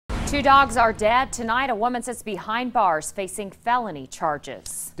Two dogs are dead tonight. A woman sits behind bars facing felony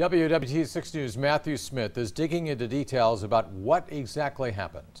charges. WWT 6 News' Matthew Smith is digging into details about what exactly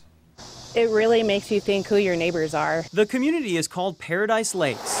happened. It really makes you think who your neighbors are. The community is called Paradise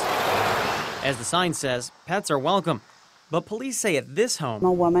Lakes. As the sign says, pets are welcome. But police say at this home,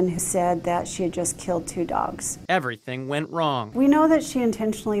 a woman who said that she had just killed two dogs. Everything went wrong. We know that she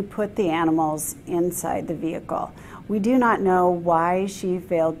intentionally put the animals inside the vehicle. We do not know why she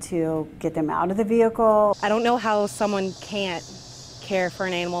failed to get them out of the vehicle. I don't know how someone can't care for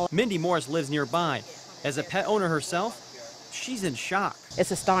an animal. Mindy Morris lives nearby. As a pet owner herself, she's in shock.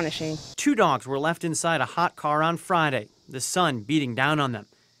 It's astonishing. Two dogs were left inside a hot car on Friday, the sun beating down on them.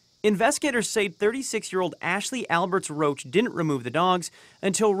 Investigators say 36-year-old Ashley Alberts Roach didn't remove the dogs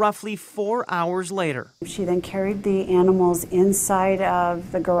until roughly 4 hours later. She then carried the animals inside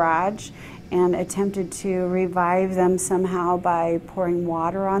of the garage and attempted to revive them somehow by pouring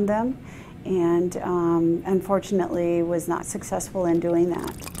water on them, and unfortunately was not successful in doing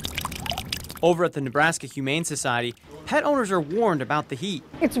that. Over at the Nebraska Humane Society, pet owners are warned about the heat.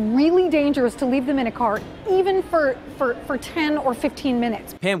 It's really dangerous to leave them in a car, even for 10 or 15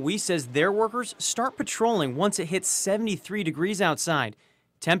 minutes. Pam Weiss says their workers start patrolling once it hits 73 degrees outside.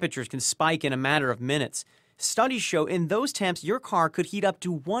 Temperatures can spike in a matter of minutes. Studies show in those temps, your car could heat up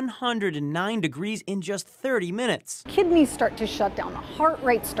to 109 degrees in just 30 minutes. Kidneys start to shut down. The heart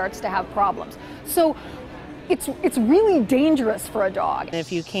rate starts to have problems. So it's really dangerous for a dog.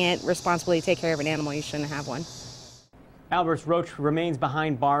 If you can't responsibly take care of an animal, you shouldn't have one. Alberts Roach remains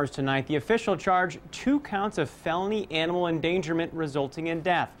behind bars tonight. The official charge, 2 counts of felony animal endangerment resulting in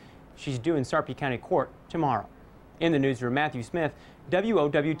death. She's due in Sarpy County Court tomorrow. In the newsroom, Matthew Smith,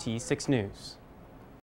 WOWT 6 News.